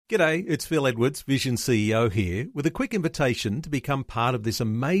G'day, it's Phil Edwards, Vision CEO here, with a quick invitation to become part of this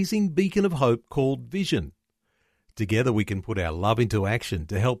amazing beacon of hope called Vision. Together we can put our love into action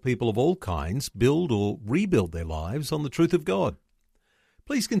to help people of all kinds build or rebuild their lives on the truth of God.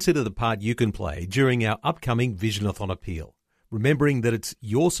 Please consider the part you can play during our upcoming Visionathon appeal, remembering that it's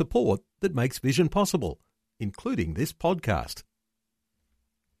your support that makes Vision possible, including this podcast.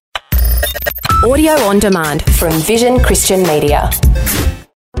 Audio on demand from Vision Christian Media.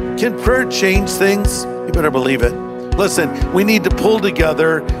 Can prayer change things? You better believe it. Listen, we need to pull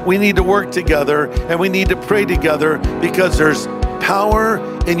together, we need to work together, and we need to pray together because there's power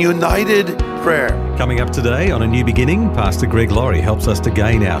in united prayer. Coming up today on A New Beginning, Pastor Greg Laurie helps us to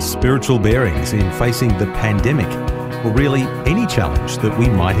gain our spiritual bearings in facing the pandemic, or really any challenge that we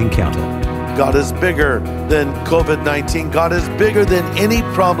might encounter. God is bigger than COVID-19. God is bigger than any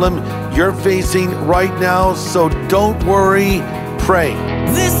problem you're facing right now, so don't worry, pray.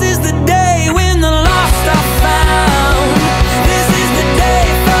 This is the day when the lost are found. This is the day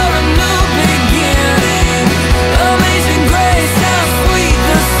for a new beginning. Amazing grace, how sweet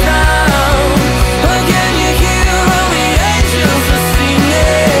the sound. Again you hear all the angels are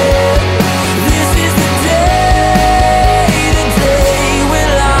singing. This is the day when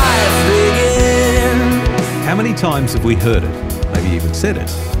life begins. How many times have we heard it, maybe even said it?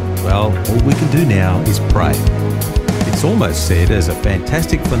 Well, all we can do now is pray. It's almost said as a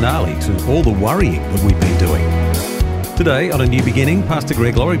fantastic finale to all the worrying that we've been doing. Today on A New Beginning, Pastor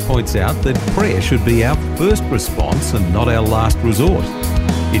Greg Laurie points out that prayer should be our first response and not our last resort.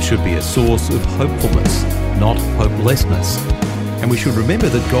 It should be a source of hopefulness, not hopelessness. And we should remember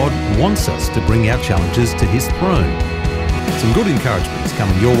that God wants us to bring our challenges to His throne. Some good encouragement is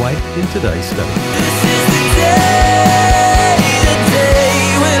coming your way in today's study. This is the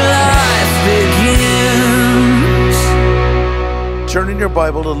day when life begins. Turn in your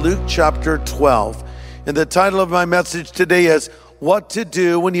Bible to Luke chapter 12. And the title of my message today is, What to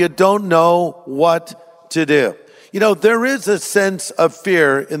Do When You Don't Know What to Do. You know, there is a sense of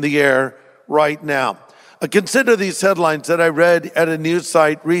fear in the air right now. Consider these headlines that I read at a news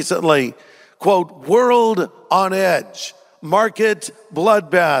site recently. Quote, world on edge, market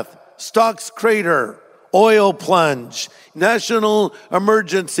bloodbath, stocks crater, oil plunge, national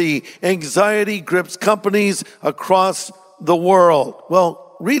emergency, anxiety grips companies across the world.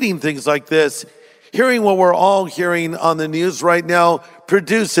 Well, reading things like this, hearing what we're all hearing on the news right now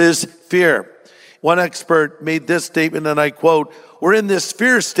produces fear. One expert made this statement, and I quote, we're in this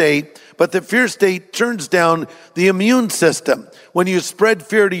fear state, but the fear state turns down the immune system. When you spread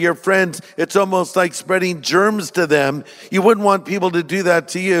fear to your friends, it's almost like spreading germs to them. You wouldn't want people to do that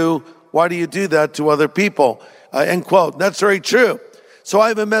to you. Why do you do that to other people? End quote. That's very true. So I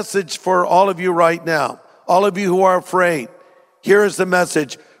have a message for all of you right now. All of you who are afraid, here is the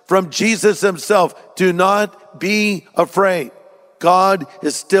message from Jesus himself. Do not be afraid. God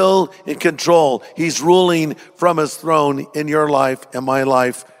is still in control. He's ruling from his throne in your life and my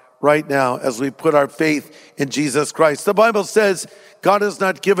life right now as we put our faith in Jesus Christ. The Bible says God has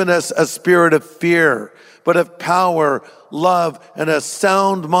not given us a spirit of fear, but of power, love, and a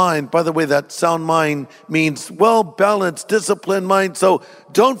sound mind. By the way, that sound mind means well-balanced, disciplined mind. So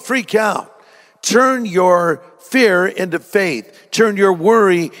don't freak out. Turn your fear into faith. Turn your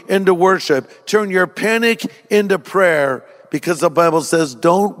worry into worship. Turn your panic into prayer, because the Bible says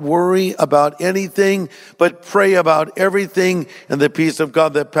don't worry about anything, but pray about everything, and the peace of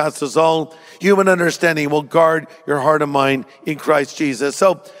God that passes all human understanding will guard your heart and mind in Christ Jesus.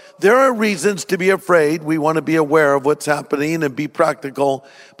 So there are reasons to be afraid. We want to be aware of what's happening and be practical,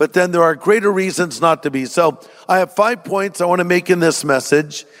 but then there are greater reasons not to be. So I have 5 points I want to make in this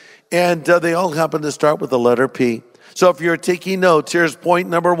message. And they all happen to start with the letter P. So if you're taking notes, here's point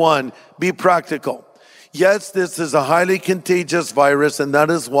number 1, be practical. Yes, this is a highly contagious virus, and that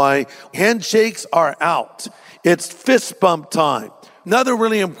is why handshakes are out. It's fist bump time. Another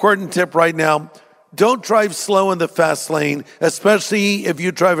really important tip right now, don't drive slow in the fast lane, especially if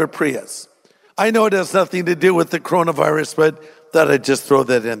you drive a Prius. I know it has nothing to do with the coronavirus, but thought I'd just throw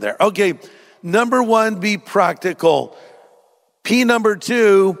that in there. Okay, number 1, be practical. P number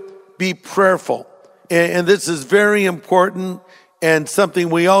 2, be prayerful. And this is very important and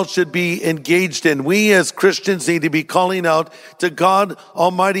something we all should be engaged in. We as Christians need to be calling out to God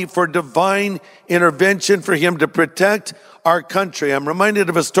Almighty for divine intervention, for him to protect our country. I'm reminded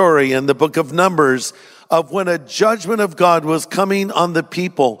of a story in the book of Numbers of when a judgment of God was coming on the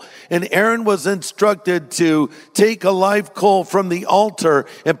people. And Aaron was instructed to take a live coal from the altar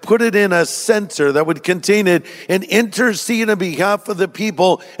and put it in a censer that would contain it and intercede on behalf of the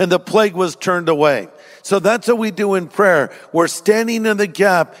people, and the plague was turned away. So that's what we do in prayer. We're standing in the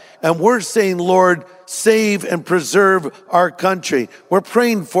gap and we're saying, Lord, save and preserve our country. We're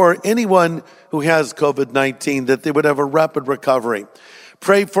praying for anyone who has COVID-19 that they would have a rapid recovery.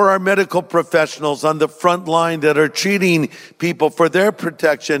 Pray for our medical professionals on the front line that are treating people for their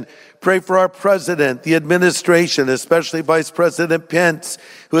protection. Pray for our president, the administration, especially Vice President Pence,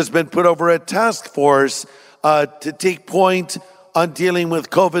 who has been put over a task force to take point on dealing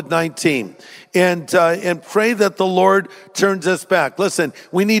with COVID-19. And pray that the Lord turns us back. Listen,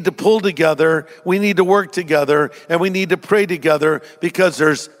 we need to pull together, we need to work together, and we need to pray together because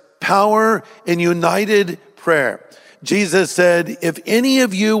there's power in united prayer. Jesus said, if any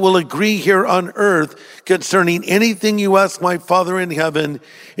of you will agree here on earth concerning anything you ask my Father in heaven,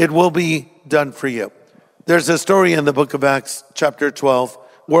 it will be done for you. There's a story in the book of Acts, chapter 12,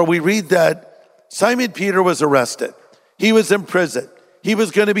 where we read that Simon Peter was arrested. He was in prison. He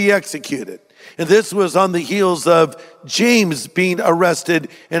was going to be executed. And this was on the heels of James being arrested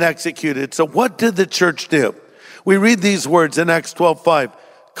and executed. So what did the church do? We read these words in Acts 12:5.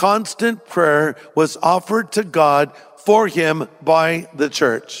 Constant prayer was offered to God for him by the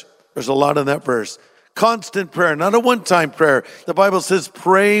church. There's a lot in that verse. Constant prayer, not a one-time prayer. The Bible says,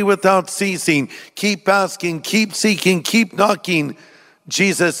 pray without ceasing. Keep asking, keep seeking, keep knocking.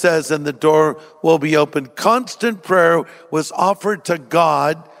 Jesus says, and the door will be open. Constant prayer was offered to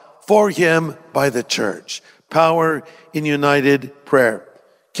God for him by the church. Power in united prayer.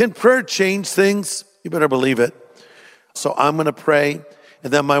 Can prayer change things? You better believe it. So I'm going to pray.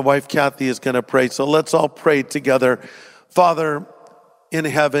 And then my wife, Kathy, is going to pray. So let's all pray together. Father in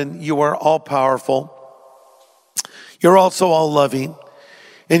heaven, you are all powerful. You're also all loving.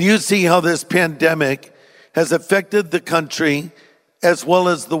 And you see how this pandemic has affected the country as well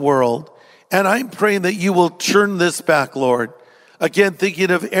as the world. And I'm praying that you will turn this back, Lord. Again, thinking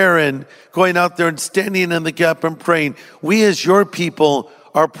of Aaron going out there and standing in the gap and praying. We as your people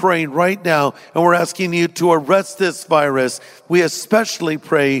are praying right now, and we're asking you to arrest this virus. We especially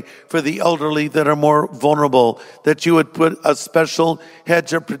pray for the elderly that are more vulnerable, that you would put a special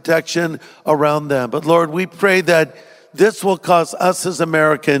hedge of protection around them. But Lord, we pray that this will cause us as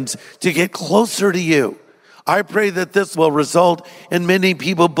Americans to get closer to you. I pray that this will result in many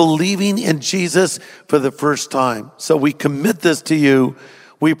people believing in Jesus for the first time. So we commit this to you.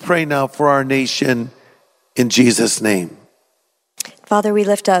 We pray now for our nation in Jesus' name. Father, we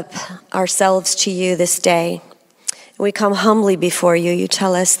lift up ourselves to you this day. We come humbly before you. You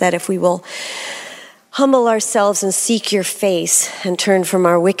tell us that if we will humble ourselves and seek your face and turn from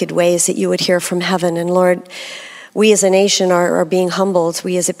our wicked ways, that you would hear from heaven. And Lord, we as a nation are being humbled.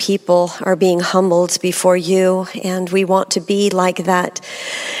 We as a people are being humbled before you. And we want to be like that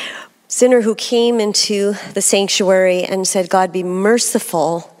sinner who came into the sanctuary and said, God, be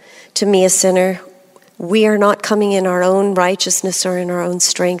merciful to me, a sinner. We are not coming in our own righteousness or in our own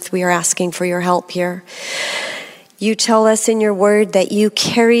strength. We are asking for your help here. You tell us in your word that you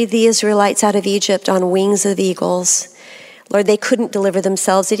carried the Israelites out of Egypt on wings of eagles. Lord, they couldn't deliver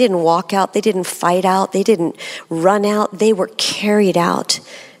themselves. They didn't walk out. They didn't fight out. They didn't run out. They were carried out.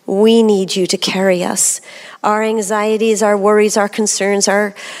 We need you to carry us. Our anxieties, our worries, our concerns,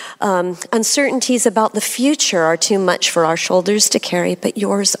 our uncertainties about the future are too much for our shoulders to carry, but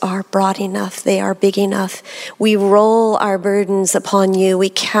yours are broad enough. They are big enough. We roll our burdens upon you. We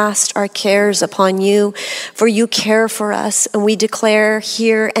cast our cares upon you, for you care for us. And we declare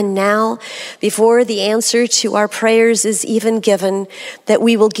here and now, before the answer to our prayers is even given, that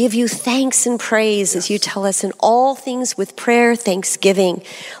we will give you thanks and praise as you tell us in all things with prayer, thanksgiving.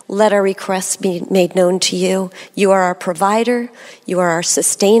 Let our requests be made known to you. You are our provider. You are our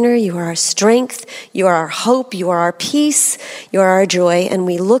sustainer. You are our strength. You are our hope. You are our peace. You are our joy. And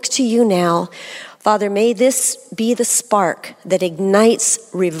we look to you now. Father, may this be the spark that ignites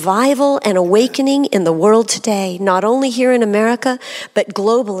revival and awakening in the world today, not only here in America, but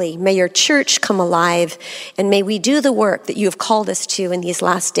globally. May your church come alive, and may we do the work that you have called us to in these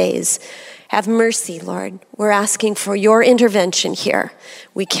last days. Have mercy, Lord. We're asking for your intervention here.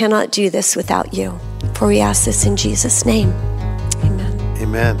 We cannot do this without you. For we ask this in Jesus' name. Amen.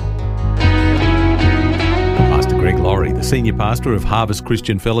 Amen. Pastor Greg Laurie, the senior pastor of Harvest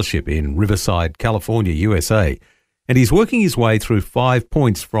Christian Fellowship in Riverside, California, USA. And he's working his way through 5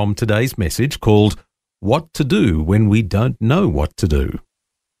 points from today's message called What to Do When We Don't Know What to Do.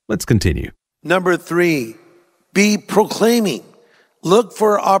 Let's continue. Number 3, be proclaiming. Look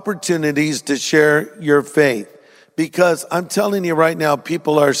for opportunities to share your faith, because I'm telling you right now,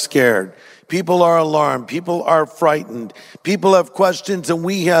 people are scared. People are alarmed. People are frightened. People have questions and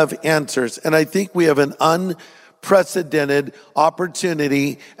we have answers. And I think we have an unprecedented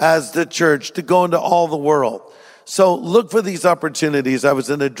opportunity as the church to go into all the world. So look for these opportunities. I was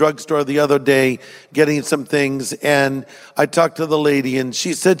in a drugstore the other day getting some things, and I talked to the lady, and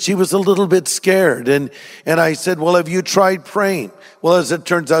she said she was a little bit scared. And I said, well, have you tried praying? Well, as it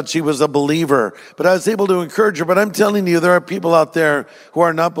turns out, she was a believer. But I was able to encourage her. But I'm telling you, there are people out there who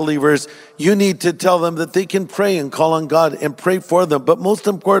are not believers. You need to tell them that they can pray and call on God and pray for them. But most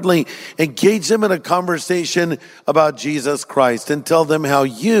importantly, engage them in a conversation about Jesus Christ and tell them how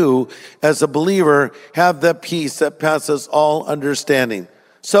you, as a believer, have that peace that passes all understanding.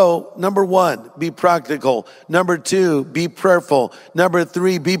 So, number 1, be practical. Number 2, be prayerful. Number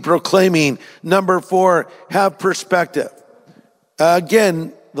 3, be proclaiming. Number 4, have perspective.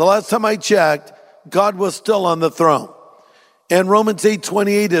 Again, the last time I checked, God was still on the throne. And Romans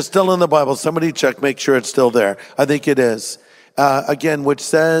 8:28 is still in the Bible. Somebody check, make sure it's still there. I think it is. Again, which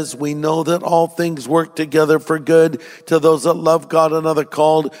says, we know that all things work together for good to those that love God and are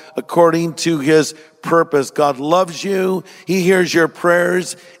called according to his purpose. God loves you. He hears your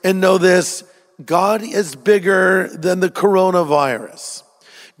prayers. And know this, God is bigger than the coronavirus.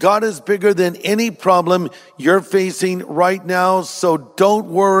 God is bigger than any problem you're facing right now. So don't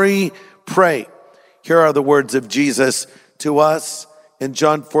worry, pray. Here are the words of Jesus to us. In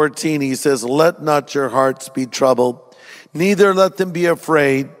John 14, he says, let not your hearts be troubled, neither let them be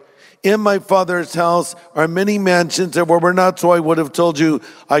afraid. In my Father's house are many mansions, and where we're not, so I would have told you,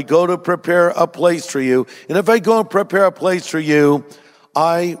 I go to prepare a place for you. And if I go and prepare a place for you,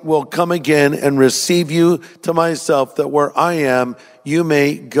 I will come again and receive you to myself, that where I am, you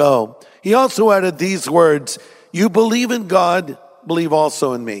may go. He also added these words, you believe in God, believe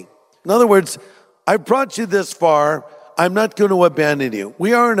also in me. In other words, I brought you this far. I'm not going to abandon you.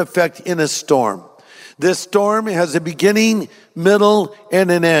 We are in effect in a storm. This storm has a beginning, middle, and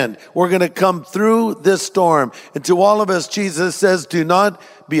an end. We're going to come through this storm. And to all of us, Jesus says, do not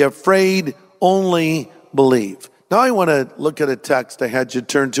be afraid, only believe. Now I want to look at a text I had you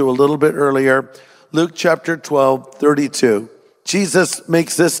turn to a little bit earlier. Luke chapter 12, 32. Jesus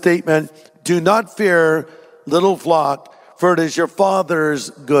makes this statement, do not fear, little flock, for it is your Father's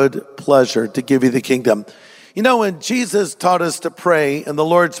good pleasure to give you the kingdom. You know, when Jesus taught us to pray in the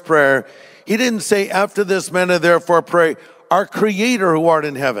Lord's Prayer, he didn't say, after this manner, therefore pray, our Creator who art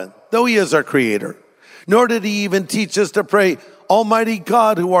in heaven, though he is our Creator. Nor did he even teach us to pray, Almighty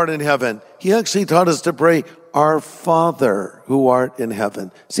God who art in heaven. He actually taught us to pray, our Father who art in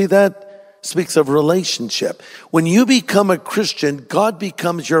heaven. See, that speaks of relationship. When you become a Christian, God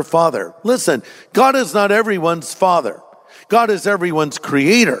becomes your Father. Listen, God is not everyone's Father. God is everyone's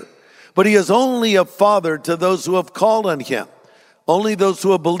Creator. But he is only a Father to those who have called on him. Only those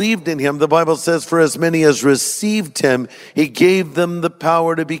who have believed in him. The Bible says, for as many as received him, he gave them the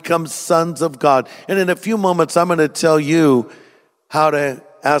power to become sons of God. And in a few moments, I'm going to tell you how to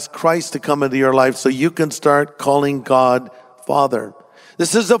ask Christ to come into your life so you can start calling God Father.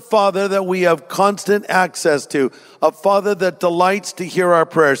 This is a Father that we have constant access to, a Father that delights to hear our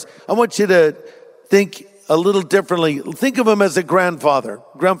prayers. I want you to think a little differently. Think of him as a grandfather.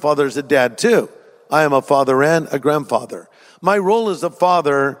 Grandfather is a dad too. I am a father and a grandfather. My role as a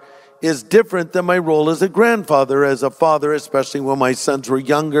father is different than my role as a grandfather. As a father, especially when my sons were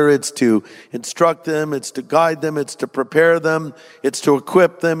younger, it's to instruct them, it's to guide them, it's to prepare them, it's to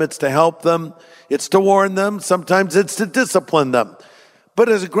equip them, it's to help them, it's to warn them, sometimes it's to discipline them. But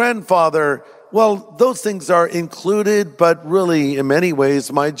as a grandfather, well, those things are included, but really, in many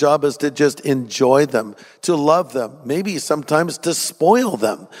ways, my job is to just enjoy them, to love them, maybe sometimes to spoil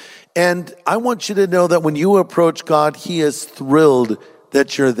them. And I want you to know that when you approach God, he is thrilled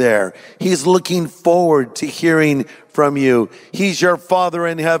that you're there. He's looking forward to hearing from you. He's your Father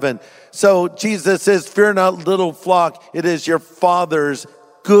in heaven. So Jesus says, fear not, little flock. It is your Father's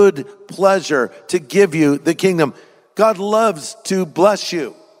good pleasure to give you the kingdom. God loves to bless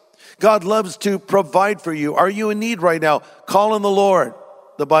you. God loves to provide for you. Are you in need right now? Call on the Lord.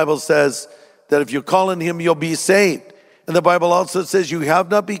 The Bible says that if you call on him, you'll be saved. And the Bible also says you have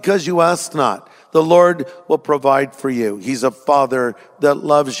not because you ask not. The Lord will provide for you. He's a Father that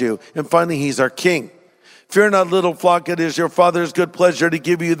loves you. And finally, he's our King. Fear not, little flock, it is your Father's good pleasure to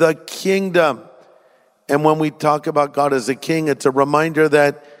give you the kingdom. And when we talk about God as a king, it's a reminder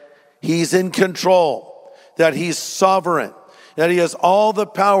that he's in control, that he's sovereign, that he has all the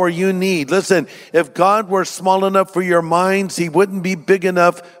power you need. Listen, if God were small enough for your minds, he wouldn't be big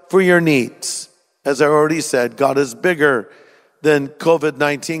enough for your needs. As I already said, God is bigger than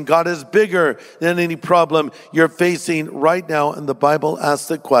COVID-19. God is bigger than any problem you're facing right now. And the Bible asks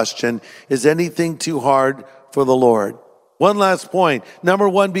the question, is anything too hard for the Lord? One last point. Number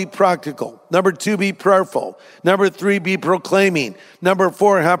 1, be practical. Number 2, be prayerful. Number 3, be proclaiming. Number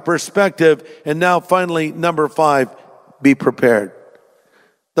 4, have perspective. And now finally, number 5, be prepared.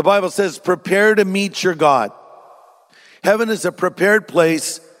 The Bible says, prepare to meet your God. Heaven is a prepared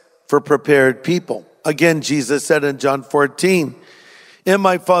place for prepared people. Again, Jesus said in John 14, in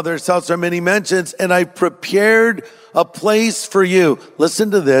my Father's house are many mansions, and I prepared a place for you.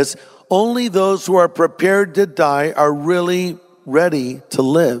 Listen to this. Only those who are prepared to die are really ready to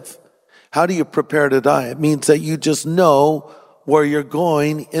live. How do you prepare to die? It means that you just know where you're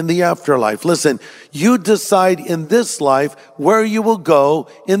going in the afterlife. Listen, you decide in this life where you will go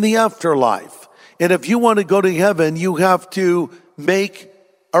in the afterlife. And if you want to go to heaven, you have to make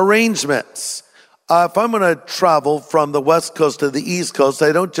arrangements. If I'm going to travel from the West Coast to the East Coast,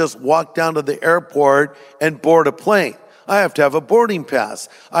 I don't just walk down to the airport and board a plane. I have to have a boarding pass.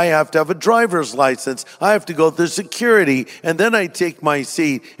 I have to have a driver's license. I have to go through security, and then I take my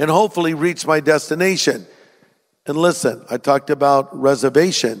seat and hopefully reach my destination. And listen, I talked about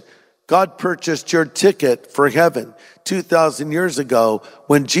reservation. God purchased your ticket for heaven 2,000 years ago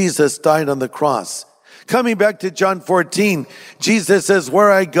when Jesus died on the cross. Coming back to John 14, Jesus says,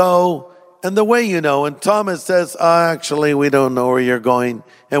 where I go and the way you know. And Thomas says, actually, we don't know where you're going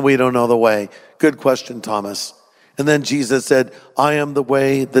and we don't know the way. Good question, Thomas. And then Jesus said, I am the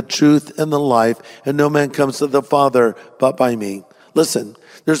way, the truth, and the life, and no man comes to the Father but by me. Listen,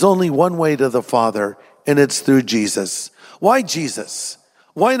 there's only one way to the Father, and it's through Jesus. Why Jesus?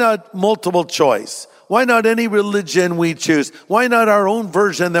 Why not multiple choice? Why not any religion we choose? Why not our own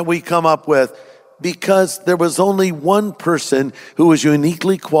version that we come up with? Because there was only one person who was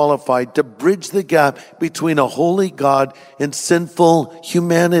uniquely qualified to bridge the gap between a holy God and sinful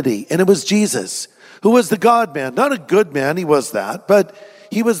humanity. And it was Jesus, who was the God-man. Not a good man, he was that, but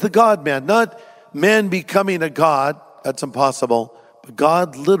he was the God-man. Not man becoming a God, that's impossible, but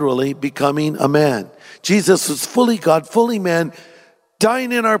God literally becoming a man. Jesus was fully God, fully man,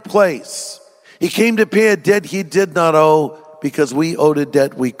 dying in our place. He came to pay a debt he did not owe because we owed a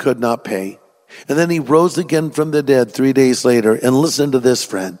debt we could not pay. And then he rose again from the dead 3 days later. And listen to this,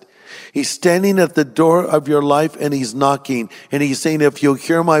 friend. He's standing at the door of your life and he's knocking. And he's saying, if you'll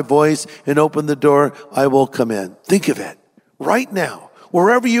hear my voice and open the door, I will come in. Think of it right now,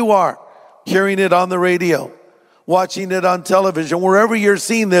 wherever you are, hearing it on the radio, watching it on television, wherever you're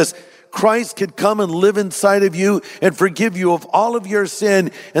seeing this, Christ could come and live inside of you and forgive you of all of your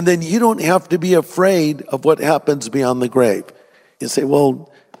sin. And then you don't have to be afraid of what happens beyond the grave. You say, well,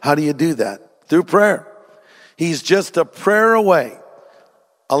 how do you do that? Through prayer. He's just a prayer away.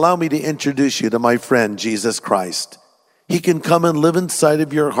 Allow me to introduce you to my friend, Jesus Christ. He can come and live inside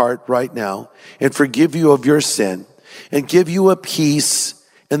of your heart right now and forgive you of your sin and give you a peace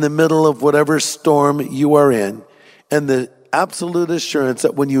in the middle of whatever storm you are in, and the absolute assurance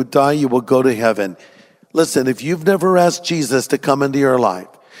that when you die, you will go to heaven. Listen, if you've never asked Jesus to come into your life,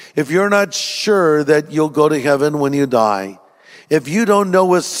 if you're not sure that you'll go to heaven when you die, if you don't know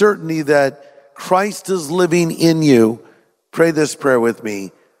with certainty that Christ is living in you, pray this prayer with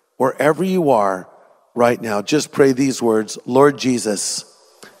me. Wherever you are right now, just pray these words. Lord Jesus,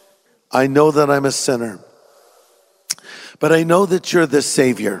 I know that I'm a sinner, but I know that you're the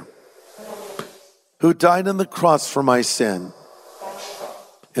Savior who died on the cross for my sin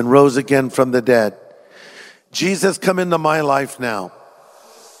and rose again from the dead. Jesus, come into my life now.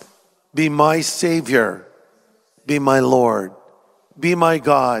 Be my Savior. Be my Lord. Be my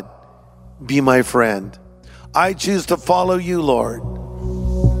God. Be my friend. I choose to follow you, Lord.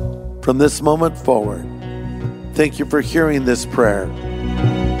 From this moment forward, thank you for hearing this prayer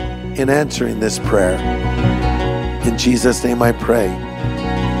and answering this prayer. In Jesus' name I pray.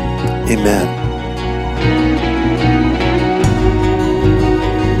 Amen.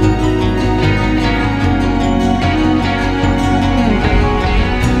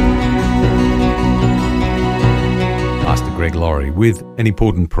 Pastor Greg Laurie with an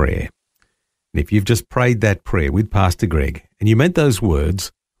important prayer. And if you've just prayed that prayer with Pastor Greg and you meant those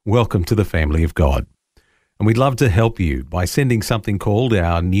words, welcome to the family of God. And we'd love to help you by sending something called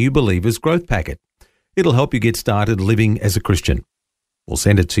our New Believers Growth Packet. It'll help you get started living as a Christian. We'll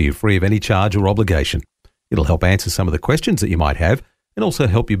send it to you free of any charge or obligation. It'll help answer some of the questions that you might have and also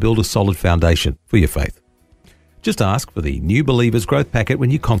help you build a solid foundation for your faith. Just ask for the New Believers Growth Packet when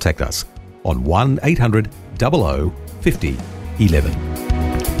you contact us on 1-800-00-50-11.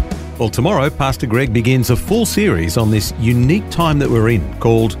 Well, tomorrow, Pastor Greg begins a full series on this unique time that we're in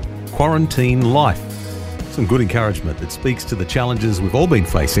called Quarantine Life. Some good encouragement that speaks to the challenges we've all been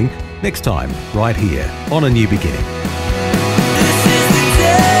facing next time, right here on A New Beginning. This is the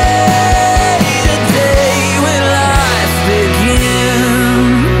day when life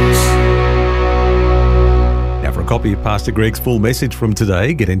copy of Pastor Greg's full message from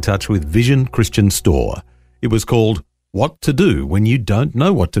today, get in touch with Vision Christian Store. It was called What to Do When You Don't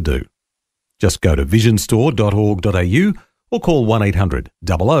Know What to Do. Just go to visionstore.org.au or call 1800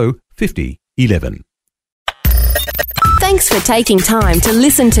 00 50 11. Thanks for taking time to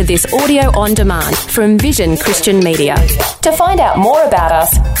listen to this audio on demand from Vision Christian Media. To find out more about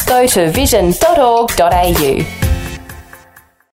us, go to vision.org.au.